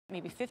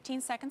maybe 15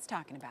 seconds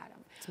talking about them.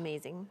 It's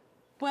amazing.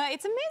 Well,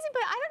 it's amazing,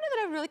 but I don't know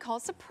that I really call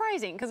it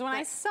surprising, because when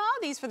I saw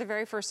these for the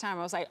very first time,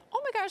 I was like,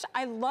 oh my gosh,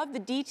 I love the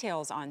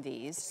details on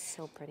these.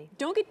 So pretty.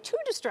 Don't get too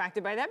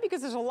distracted by that, because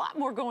there's a lot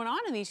more going on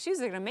in these shoes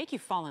that are gonna make you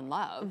fall in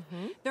love.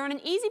 They're on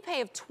an easy pay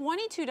of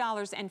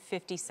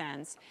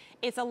 $22.50.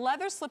 It's a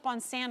leather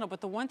slip-on sandal, but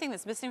the one thing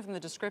that's missing from the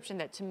description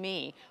that to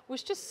me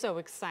was just so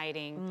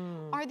exciting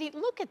are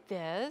look at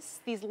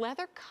this, these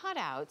leather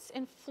cutouts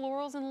in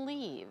florals and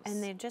leaves.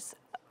 And they're just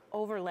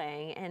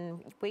overlaying,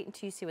 and wait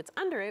until you see what's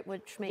under it,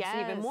 which makes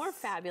it even more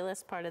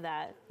fabulous, part of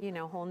that, you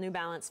know, whole New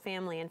Balance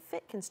family and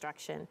fit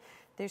construction.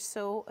 They're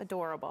so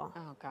adorable.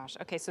 Oh gosh,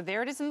 okay, so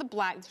there it is in the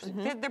black.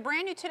 They're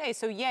brand new today,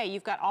 so yay,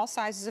 you've got all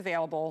sizes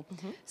available,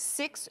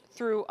 6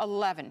 through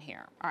 11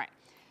 here. All right,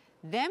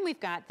 then we've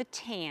got the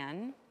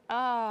tan.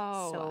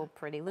 Oh. So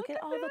pretty, look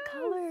at all the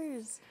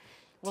colors.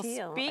 Well,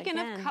 Teal, speaking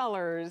of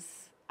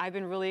colors, I've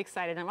been really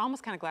excited. I'm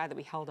almost kind of glad that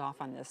we held off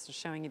on this,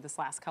 showing you this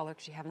last color,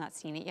 because you have not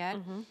seen it yet.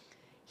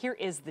 Here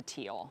is the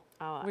teal,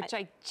 which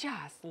I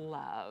just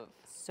love.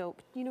 So,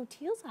 you know,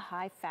 teal's a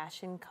high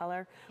fashion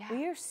color.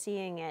 We are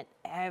seeing it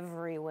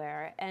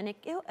everywhere. And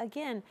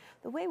again,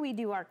 the way we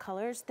do our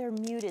colors, they're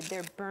muted,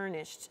 they're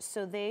burnished.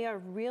 So they are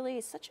really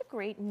such a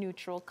great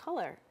neutral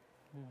color.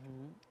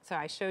 So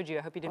I showed you,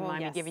 I hope you didn't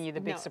mind me giving you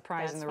the big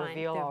surprise in the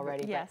reveal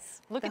already.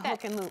 Yes. Look at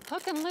that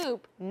hook and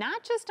loop,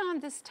 not just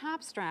on this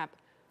top strap,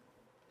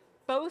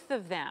 both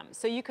of them.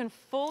 So you can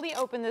fully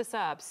open this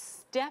up,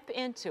 step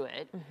into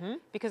it,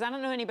 because I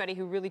don't know anybody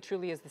who really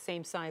truly is the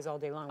same size all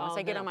day long. Once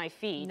I get on my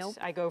feet,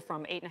 I go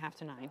from 8.5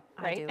 to 9,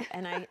 right? I do,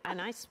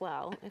 and I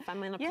swell if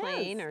I'm in a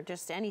plane or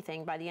just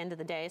anything by the end of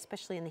the day,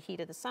 especially in the heat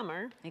of the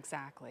summer.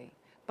 Exactly.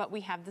 But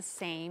we have the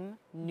same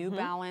New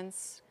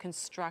Balance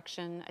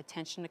construction,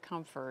 attention to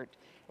comfort.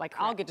 Like,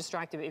 I'll get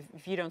distracted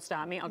if you don't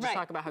stop me. I'll just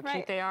talk about how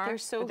cute they are. They're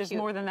so but there's cute.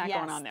 more than that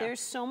going on there. There's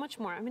so much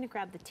more. I'm going to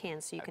grab the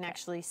tan so you can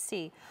actually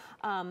see.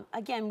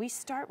 Again, we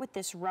start with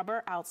this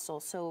rubber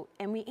outsole. So,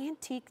 and we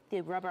antique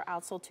the rubber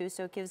outsole too,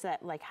 so it gives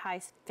that like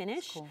high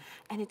finish. Cool.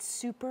 And it's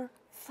super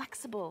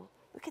flexible.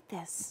 Look at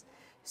this.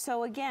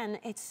 So again,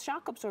 it's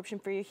shock absorption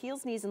for your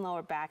heels, knees, and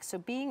lower back.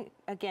 So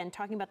again,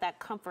 talking about that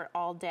comfort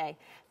all day.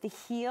 The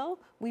heel,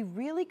 we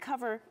really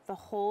cover the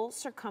whole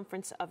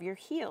circumference of your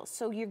heel.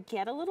 So you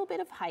get a little bit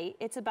of height.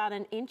 It's about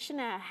 1.5 inches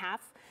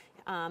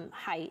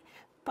height.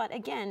 But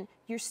again,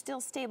 you're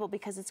still stable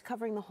because it's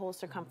covering the whole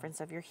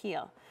circumference of your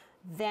heel.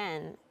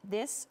 Then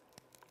this,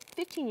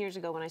 15 years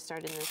ago when I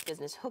started in this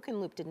business, hook and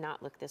loop did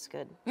not look this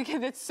good. Okay,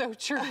 that's so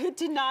true. It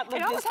did not look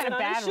this good. It almost had a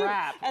bad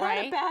rap, right? It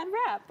had a bad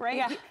rap, right?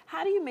 Yeah.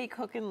 How do you make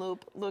hook and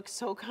loop look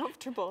so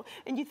comfortable?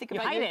 And you think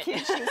about your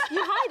kids' shoes.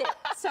 You hide it.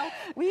 So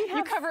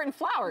you cover it in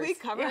flowers. We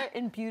cover it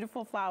in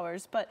beautiful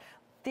flowers. But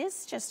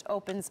this just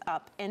opens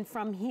up. And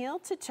from heel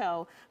to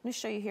toe, I'm going to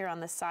show you here on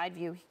the side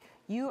view,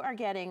 you are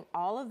getting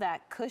all of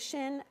that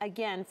cushion,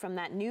 again, from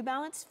that New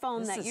Balance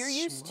foam that you're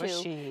used to.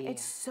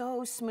 It's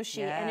so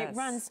smushy, and it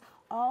runs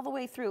all the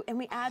way through. And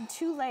we add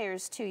 2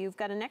 layers too. You've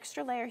got an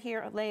extra layer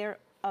here, a layer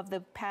of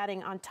the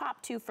padding on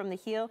top too, from the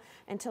heel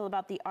until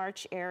about the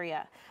arch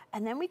area.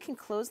 And then we can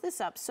close this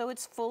up so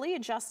it's fully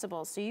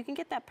adjustable, so you can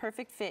get that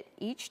perfect fit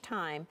each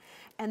time.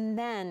 And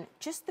then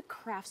just the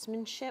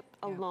craftsmanship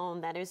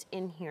alone that is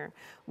in here.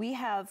 We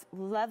have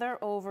leather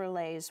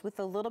overlays with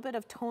a little bit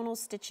of tonal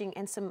stitching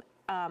and some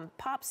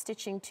pop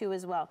stitching too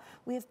as well.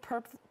 We have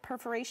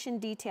perforation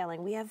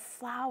detailing. We have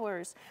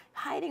flowers,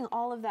 hiding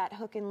all of that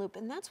hook and loop,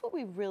 and that's what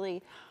we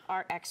really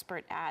are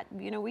expert at.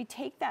 You know, we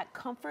take that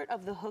comfort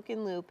of the hook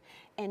and loop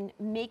and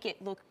make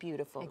it look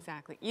beautiful.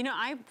 Exactly. You know,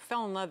 I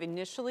fell in love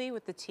initially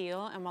with the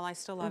teal, and while I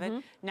still love it,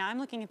 now I'm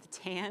looking at the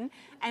tan,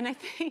 and I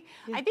think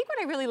what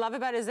I really love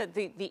about it is that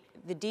the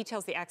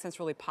details, the accents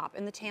really pop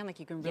in the tan. Like,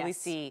 you can really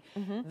see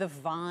the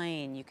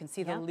vine, you can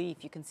see the leaf,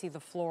 you can see the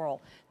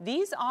floral.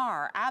 These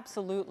are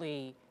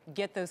absolutely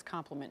get those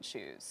compliment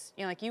shoes.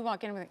 You know, like, you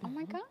walk in and be like, oh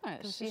my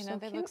gosh, you know,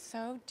 they look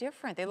so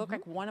different. They look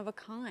like one of a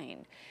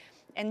kind.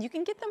 And you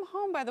can get them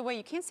home, by the way.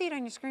 You can't see it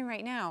on your screen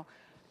right now.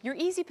 Your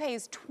easy pay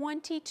is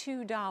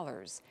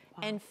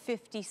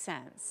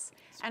 $22.50.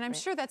 And I'm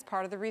sure that's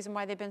part of the reason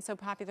why they've been so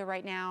popular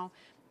right now.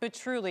 But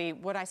truly,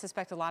 what I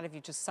suspect a lot of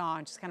you just saw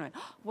and just kind of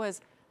went,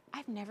 was,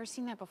 I've never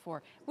seen that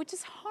before, which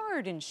is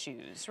hard in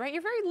shoes, right?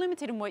 You're very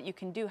limited in what you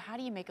can do. How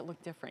do you make it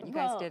look different? You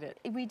guys did it.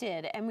 We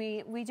did, and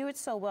we do it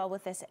so well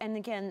with this. And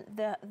again,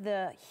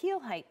 the heel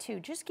height too,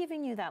 just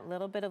giving you that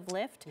little bit of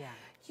lift. Yeah.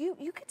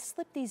 You could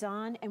slip these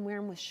on and wear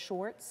them with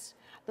shorts.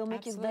 They'll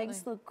make your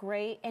legs look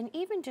great. And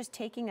even just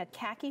taking a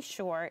khaki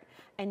short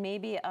and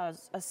maybe a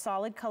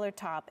solid color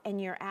top,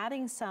 and you're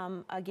adding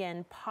some,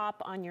 again,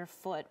 pop on your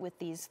foot with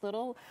these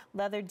little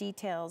leather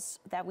details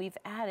that we've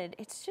added.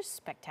 It's just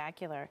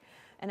spectacular.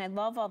 And I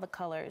love all the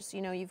colors.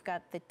 You know, you've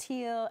got the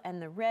teal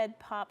and the red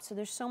pop, so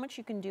there's so much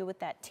you can do with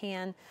that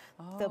tan.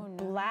 The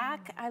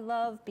black I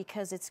love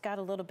because it's got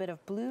a little bit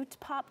of blue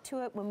pop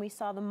to it. When we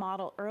saw the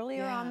model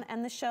earlier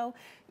on the show,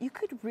 you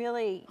could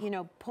really, you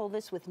know, pull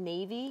this with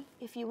navy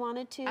if you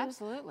wanted to.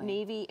 Absolutely.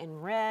 Navy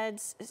and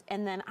reds.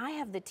 And then I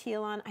have the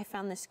teal on. I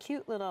found this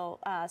cute little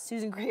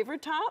Susan Graver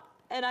top.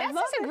 and I That's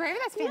love just it. great.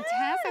 That's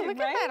fantastic. Yeah, Look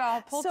right? at that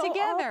all pulled so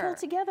together. All pulled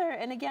together,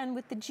 and again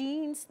with the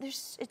jeans,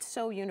 it's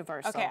so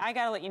universal. Okay, I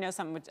got to let you know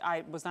something which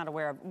I was not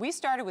aware of. We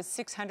started with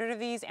 600 of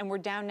these, and we're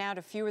down now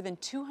to fewer than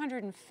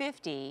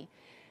 250.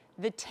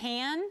 The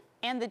tan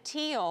and the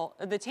teal,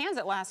 the tan's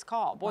at last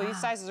call. Boy,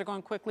 these sizes are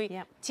going quickly.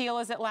 Yep. Teal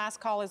is at last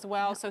call as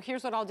well. So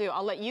here's what I'll do.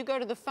 I'll let you go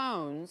to the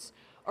phones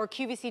or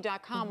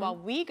QVC.com while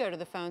we go to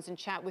the phones and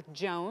chat with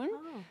Joan,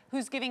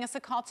 who's giving us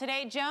a call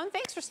today. Joan,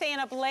 thanks for staying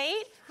up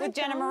late with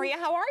Jenna Maria.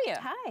 How are you?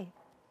 Hi.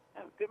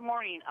 Good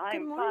morning.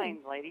 I'm fine,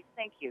 ladies.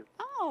 Thank you.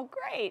 Oh,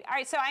 great. All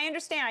right, so I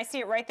understand. I see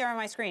it right there on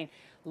my screen.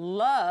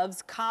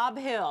 Loves Cobb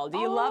Hill. Do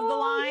you love the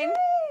line?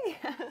 Yay.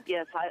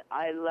 Yes,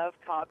 I love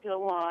Cobb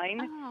Hill line.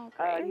 Oh,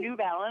 great. New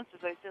Balance.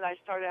 As I said, I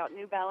started out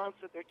New Balance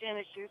with their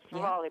tennis shoes for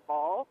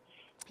volleyball.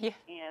 Yeah.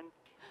 And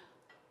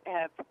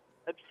have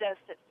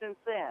obsessed it since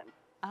then.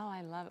 Oh,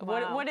 I love it.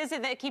 Wow. What is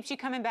it that keeps you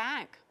coming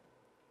back?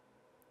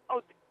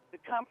 Oh, the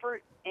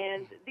comfort,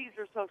 and these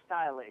are so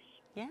stylish.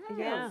 Yes.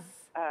 Yeah.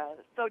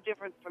 So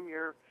different from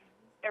your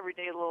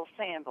everyday little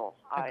sandal.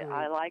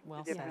 I like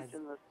Well the difference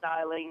said. in the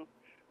styling.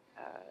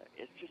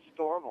 It's just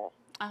adorable.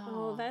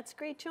 Oh, that's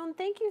great, Joan.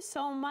 Thank you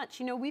so much.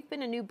 You know, we've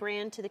been a new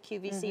brand to the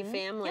QVC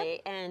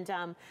family,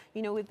 and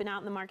you know, we've been out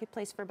in the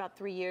marketplace for about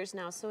 3 years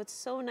now. So it's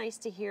so nice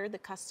to hear the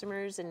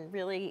customers and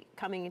really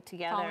coming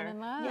together. Falling in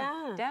love.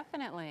 Yeah,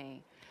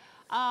 Definitely.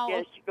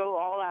 Yes, you go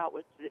all out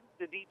with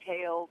the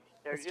details.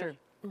 They're That's true.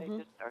 They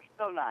just are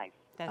so nice.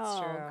 That's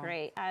oh, true.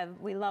 great.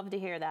 We love to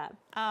hear that.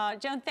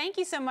 Joan, thank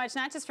you so much,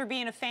 not just for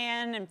being a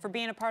fan and for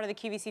being a part of the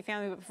QVC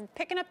family, but for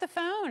picking up the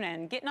phone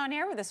and getting on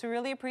air with us. We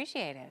really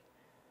appreciate it.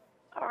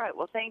 All right.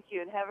 Well, thank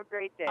you, and have a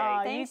great day.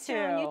 Thanks,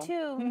 Joan. You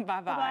too.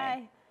 Bye-bye.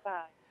 Bye-bye.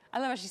 Bye. I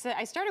love what she said.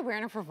 I started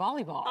wearing them for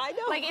volleyball. I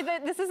know.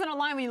 Like, this isn't a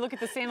line when you look at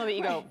the sandal that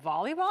you go,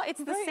 volleyball?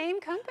 It's the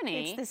same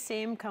company. It's the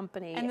same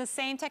company. And the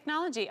same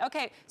technology.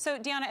 Okay, so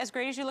Deanna, as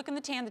great as you look in the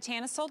tan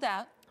is sold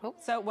out. Oh.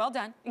 So well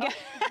done. Okay.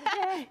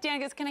 Deanna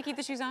goes, can I keep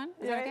the shoes on?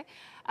 Is Right.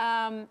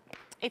 that okay?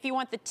 If you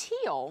want the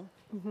teal,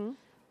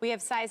 we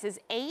have sizes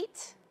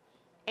 8,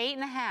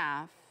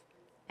 8.5,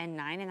 and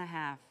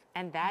 9.5,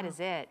 and that is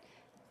it.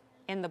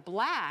 In the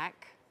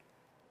black,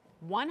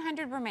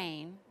 100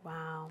 remain.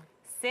 Wow.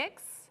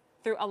 6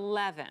 through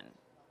 11.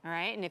 All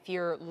right, and if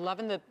you're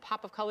loving the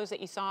pop of colors that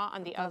you saw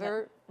on the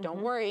other,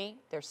 don't worry,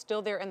 they're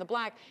still there in the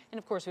black. And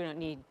of course, we don't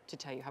need to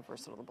tell you how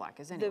versatile the black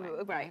is anyway.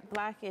 Right.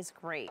 Black is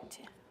great.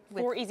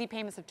 4 easy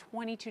payments of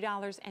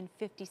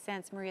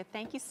 $22.50. Maria,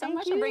 thank you so Thank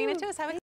much for bringing you. it to us. Have a